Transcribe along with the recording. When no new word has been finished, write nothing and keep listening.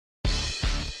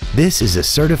This is a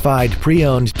certified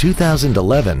pre-owned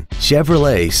 2011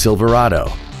 Chevrolet Silverado.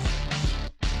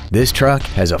 This truck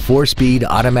has a 4-speed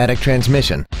automatic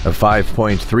transmission, a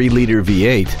 5.3-liter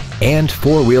V8, and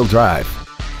 4-wheel drive.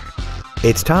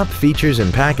 Its top features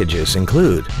and packages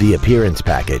include the Appearance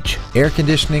Package, air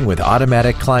conditioning with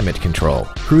automatic climate control,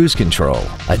 cruise control,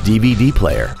 a DVD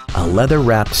player, a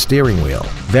leather-wrapped steering wheel,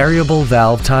 variable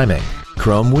valve timing,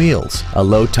 chrome wheels, a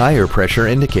low tire pressure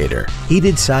indicator,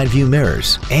 heated side view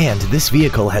mirrors, and this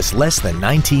vehicle has less than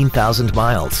 19,000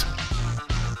 miles.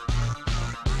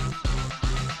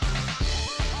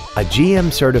 A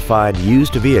GM-certified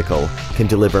used vehicle can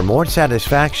deliver more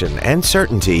satisfaction and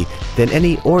certainty than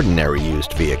any ordinary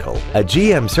used vehicle. A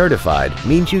GM-certified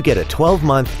means you get a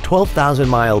 12-month,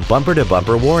 12,000-mile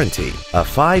bumper-to-bumper warranty, a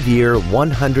 5-year,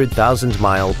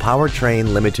 100,000-mile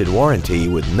powertrain limited warranty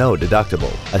with no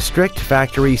deductible, a strict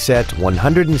factory-set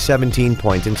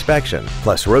 117-point inspection,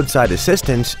 plus roadside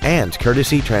assistance and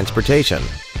courtesy transportation.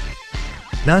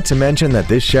 Not to mention that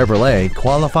this Chevrolet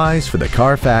qualifies for the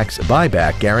Carfax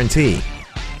buyback guarantee.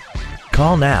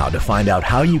 Call now to find out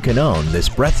how you can own this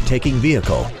breathtaking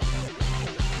vehicle.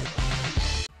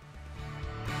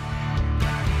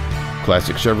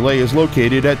 Classic Chevrolet is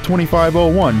located at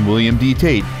 2501 William D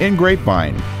Tate in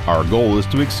Grapevine. Our goal is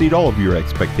to exceed all of your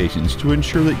expectations to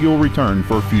ensure that you'll return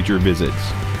for future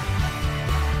visits.